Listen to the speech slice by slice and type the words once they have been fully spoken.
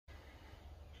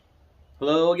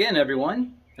Hello again,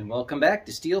 everyone, and welcome back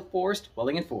to Steel Forest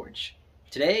Welding and Forge.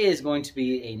 Today is going to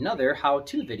be another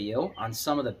how-to video on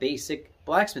some of the basic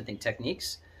blacksmithing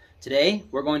techniques. Today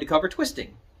we're going to cover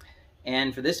twisting,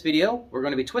 and for this video we're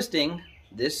going to be twisting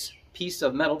this piece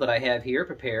of metal that I have here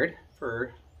prepared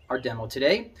for our demo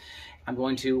today. I'm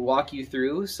going to walk you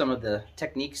through some of the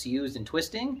techniques used in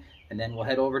twisting, and then we'll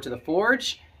head over to the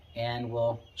forge and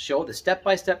we'll show the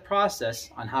step-by-step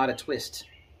process on how to twist.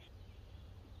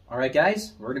 Alright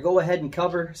guys, we're going to go ahead and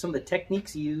cover some of the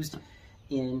techniques used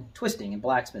in twisting and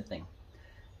blacksmithing.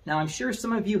 Now I'm sure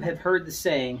some of you have heard the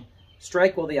saying,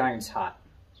 strike while the iron's hot.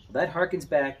 Well, that harkens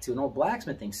back to an old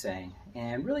blacksmithing saying,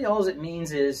 and really all it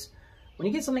means is when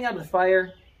you get something out of the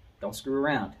fire, don't screw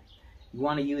around. You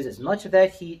want to use as much of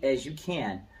that heat as you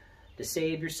can to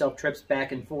save yourself trips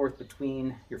back and forth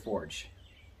between your forge.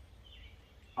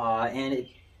 And it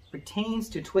pertains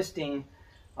to twisting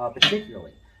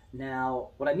particularly.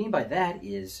 Now, what I mean by that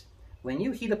is when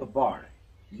you heat up a bar,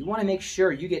 you want to make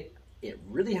sure you get it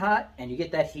really hot and you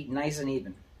get that heat nice and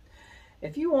even.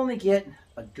 If you only get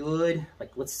a good,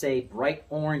 like let's say bright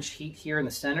orange heat here in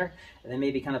the center, and then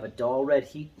maybe kind of a dull red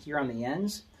heat here on the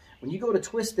ends, when you go to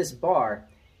twist this bar,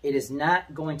 it is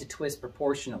not going to twist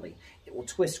proportionally. It will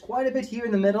twist quite a bit here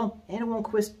in the middle, and it won't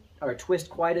twist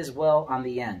quite as well on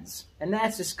the ends. And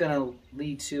that's just going to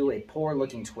lead to a poor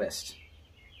looking twist.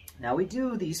 Now we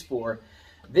do these for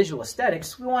visual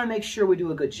aesthetics. We want to make sure we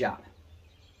do a good job.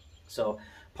 So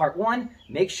part one,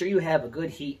 make sure you have a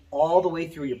good heat all the way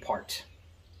through your part.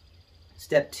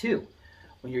 Step two,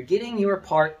 when you're getting your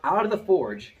part out of the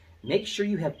forge, make sure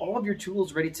you have all of your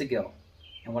tools ready to go.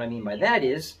 And what I mean by that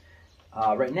is,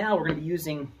 right now we're going to be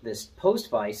using this post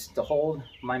vise to hold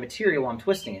my material while I'm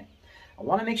twisting it. I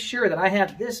want to make sure that I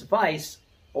have this vise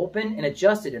open and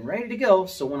adjusted and ready to go,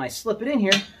 so when I slip it in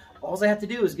here, all I have to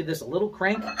do is give this a little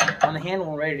crank on the handle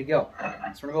and ready to go.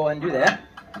 So we're going to go ahead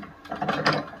and do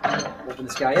that. Open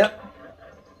this guy up.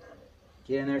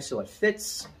 Get in there so it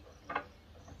fits.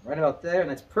 Right about there,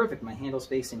 and that's perfect. My handle's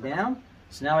facing down.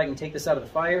 So now I can take this out of the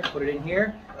fire, put it in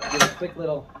here, give it a quick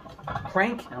little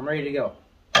crank, and I'm ready to go.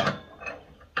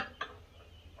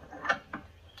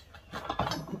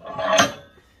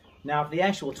 Now for the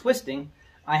actual twisting,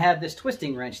 I have this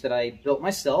twisting wrench that I built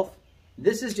myself.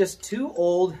 This is just two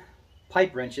old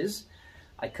pipe wrenches.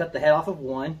 I cut the head off of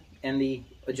one and the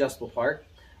adjustable part,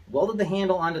 welded the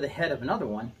handle onto the head of another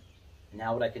one.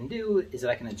 Now what I can do is that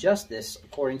I can adjust this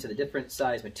according to the different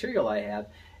size material I have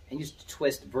and use it to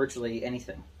twist virtually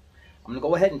anything. I'm going to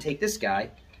go ahead and take this guy,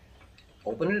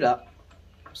 open it up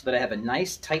so that I have a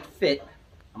nice tight fit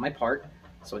on my part.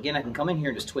 So again, I can come in here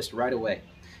and just twist right away.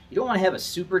 You don't want to have a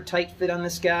super tight fit on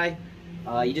this guy.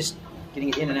 You just getting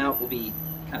it in and out will be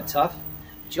kind of tough.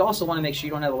 But you also want to make sure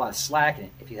you don't have a lot of slack in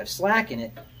it. If you have slack in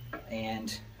it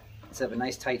and instead of a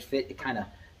nice tight fit, it kind of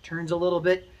turns a little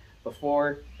bit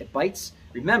before it bites.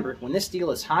 Remember, when this steel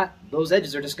is hot, those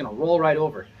edges are just going to roll right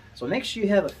over. So make sure you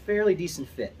have a fairly decent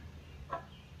fit.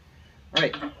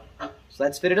 Alright, so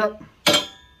that's fitted up.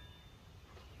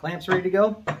 Clamps ready to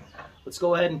go. Let's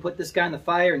go ahead and put this guy in the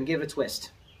fire and give it a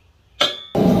twist.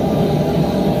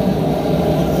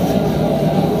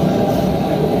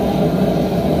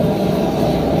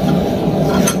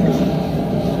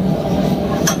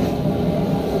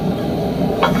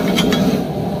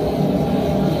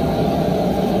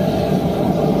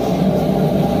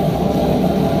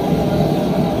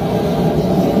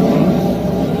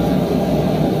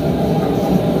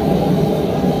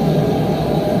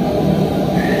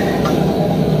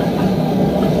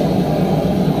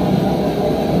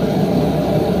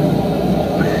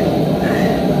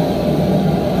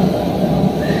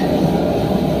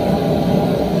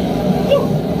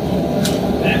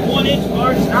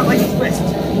 Not like a twist.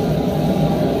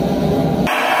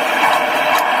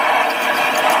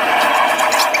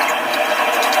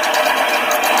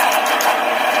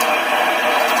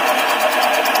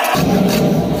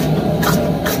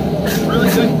 Really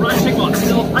good brushing while it's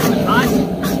still nice and hot.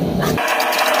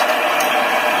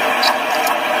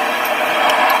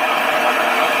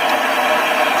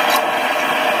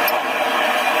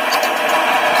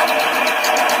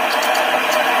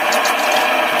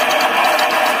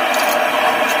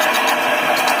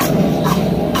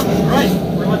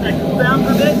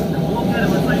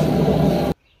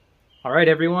 Alright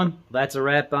everyone, that's a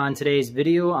wrap on today's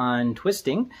video on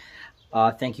twisting.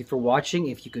 Thank you for watching.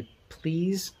 If you could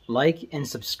please like and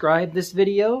subscribe this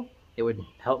video, it would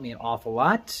help me an awful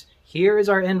lot. Here is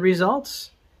our end results.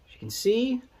 As you can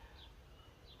see,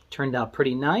 turned out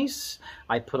pretty nice.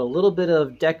 I put a little bit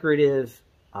of decorative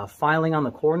filing on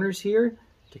the corners here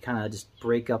to kind of just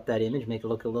break up that image, make it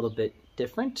look a little bit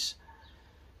different.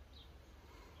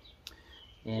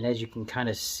 And as you can kind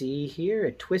of see here,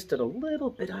 it twisted a little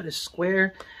bit out of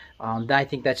square. I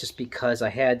think that's just because I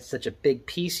had such a big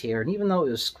piece here. And even though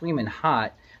it was screaming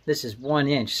hot, this is 1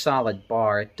 inch solid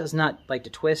bar. It does not like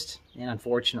to twist. And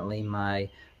unfortunately, my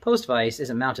post vise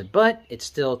isn't mounted, but it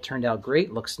still turned out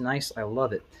great. Looks nice. I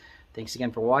love it. Thanks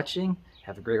again for watching.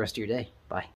 Have a great rest of your day. Bye.